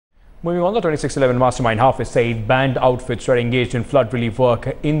Moving on, the 2611 mastermind Hafiz Saeed banned outfits were engaged in flood relief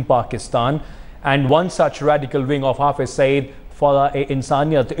work in Pakistan. And one such radical wing of Hafiz Saeed,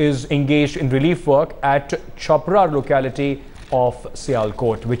 Falah-e-Insaniyat, is engaged in relief work at Chapra locality of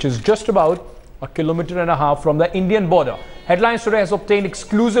Sialkot, which is just about a kilometer and a half from the Indian border. Headlines Today has obtained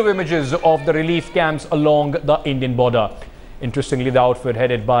exclusive images of the relief camps along the Indian border. Interestingly, the outfit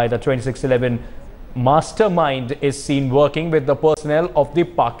headed by the 2611 mastermind is seen working with the personnel of the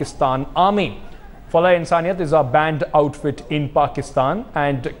Pakistan Army. Falah-e-Insaniyat is a banned outfit in Pakistan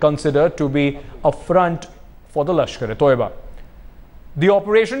and considered to be a front for the Lashkar-e-Taiba. The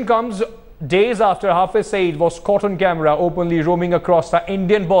operation comes days after Hafiz Saeed was caught on camera openly roaming across the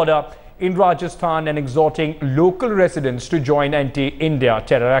Indian border in Rajasthan and exhorting local residents to join anti-India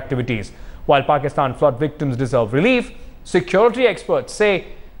terror activities. While Pakistan flood victims deserve relief, security experts say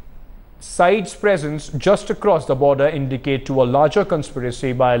Saeed's presence just across the border indicate to a larger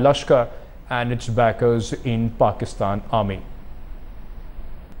conspiracy by Lashkar and its backers in Pakistan Army.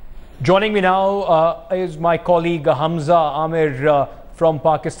 Joining me now is my colleague Hamza Amir from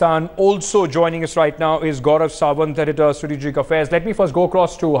Pakistan. Also joining us right now is Gaurav Sawant, editor, Strategic Affairs. Let me first go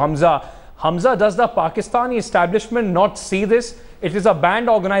across to Hamza. Hamza, does the Pakistani establishment not see this? It is a banned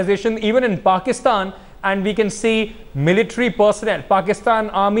organization even in Pakistan, and we can see military personnel, Pakistan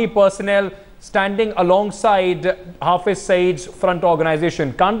Army personnel standing alongside Hafiz Saeed's front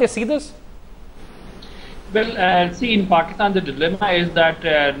organization. Can't they see this? Well, see, in Pakistan, the dilemma is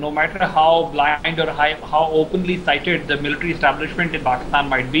that no matter how blind or how openly sighted the military establishment in Pakistan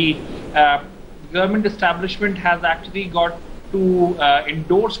might be, the government establishment has actually got to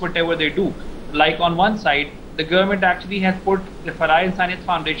endorse whatever they do. Like on one side, the government actually has put the Falah-e-Insaniyat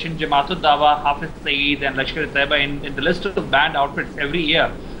Foundation, Jamaat-ud-Dawa, Hafiz Saeed and Lashkar-e-Taiba in the list of banned outfits every year.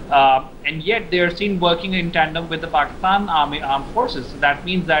 And yet they are seen working in tandem with the Pakistan armed forces. That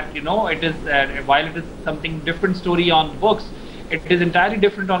means that, you know, it is while it is something different story on books, it is entirely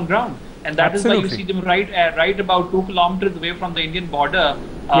different on ground. And that Absolutely. Is why you see them right about 2 kilometers away from the Indian border,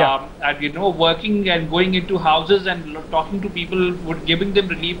 and, you know, working and going into houses and talking to people, giving them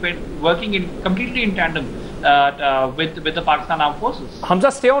relief and working completely in tandem with the Pakistan armed forces. Hamza,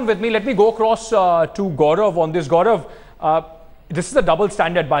 stay on with me. Let me go across to Gaurav on this. Gaurav, this is a double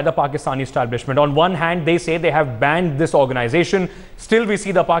standard by the Pakistani establishment. On one hand, they say they have banned this organization. Still, we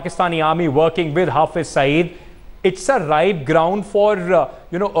see the Pakistani army working with Hafiz Saeed. It's a ripe ground for,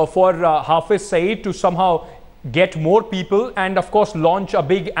 Hafiz Saeed to somehow get more people and, of course, launch a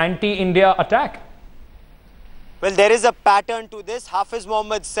big anti-India attack. Well, there is a pattern to this. Hafiz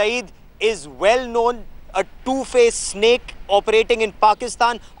Mohammad Saeed is well known, a two-faced snake operating in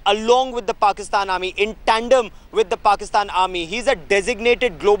Pakistan along with the Pakistan Army, in tandem with the Pakistan Army. He's a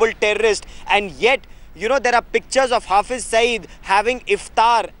designated global terrorist, and yet, you know, there are pictures of Hafiz Saeed having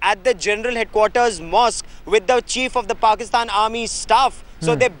iftar at the General Headquarters Mosque with the chief of the Pakistan Army staff.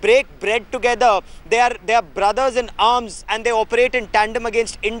 So they break bread together. They are brothers in arms, and they operate in tandem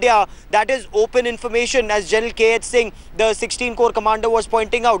against India. That is open information, as General K.H. Singh, the 16 Corps commander, was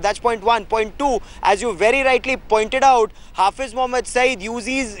pointing out. That's point one. Point two, as you very rightly pointed out, Hafiz Mohammad Saeed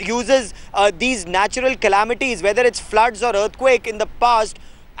uses these natural calamities, whether it's floods or earthquake in the past,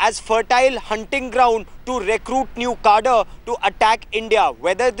 as fertile hunting ground to recruit new cadre to attack India.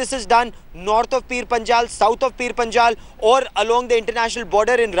 Whether this is done north of Pir Panjal, south of Pir Panjal, or along the international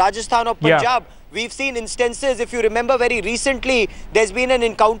border in Rajasthan or Punjab. We've seen instances, if you remember very recently, there's been an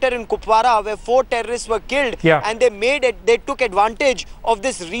encounter in Kupwara where 4 terrorists were killed, and they took advantage of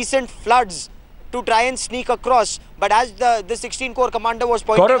this recent floods to try and sneak across. But as the 16 Corps commander was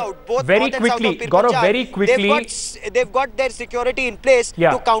pointing out, both north and south of Pir Panjal, they've got their security in place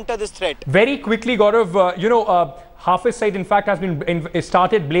to counter this threat. Very quickly, Gaurav, Hafiz Saeed, in fact, has been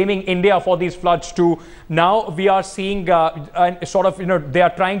started blaming India for these floods too. Now we are seeing they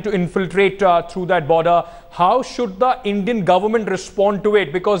are trying to infiltrate through that border. How should the Indian government respond to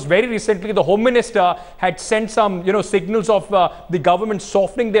it? Because very recently the Home Minister had sent some, signals of the government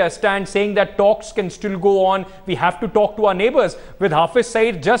softening their stand, saying that talks can still go on. We have to talk to our neighbors. With Hafiz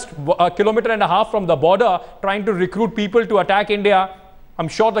Saeed just a kilometer and a half from the border, trying to recruit people to attack India, I'm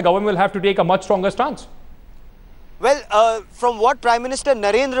sure the government will have to take a much stronger stance. Well, from what Prime Minister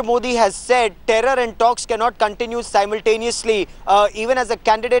Narendra Modi has said, terror and talks cannot continue simultaneously. Even as a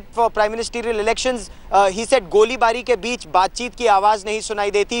candidate for prime ministerial elections, he said गोली बारी के बीच बातचीत की आवाज नहीं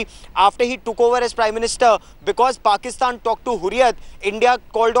सुनाई देती. After he took over as prime minister, because Pakistan talked to Hurriyat, India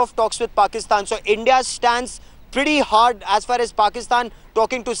called off talks with Pakistan. So India's stance pretty hard as far as Pakistan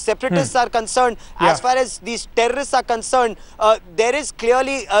talking to separatists are concerned. As far as these terrorists are concerned, there is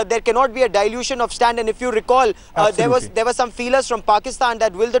clearly, there cannot be a dilution of stand. And if you recall, there were some feelers from Pakistan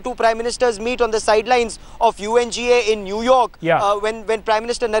that will the two prime ministers meet on the sidelines of UNGA in New York when Prime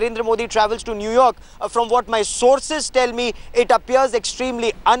Minister Narendra Modi travels to New York. From what my sources tell me, it appears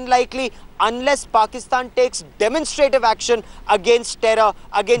extremely unlikely unless Pakistan takes demonstrative action against terror,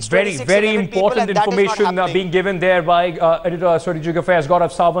 against very important information being given there by Editor Strategic Affairs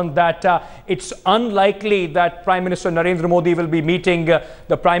Gaurav Sawant, that it's unlikely that Prime Minister Narendra Modi will be meeting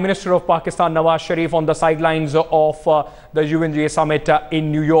the Prime Minister of Pakistan Nawaz Sharif on the sidelines of the UNGA summit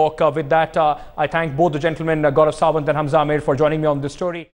in New York. With that, I thank both the gentlemen, Gaurav Sawant and Hamza Amir, for joining me on this story.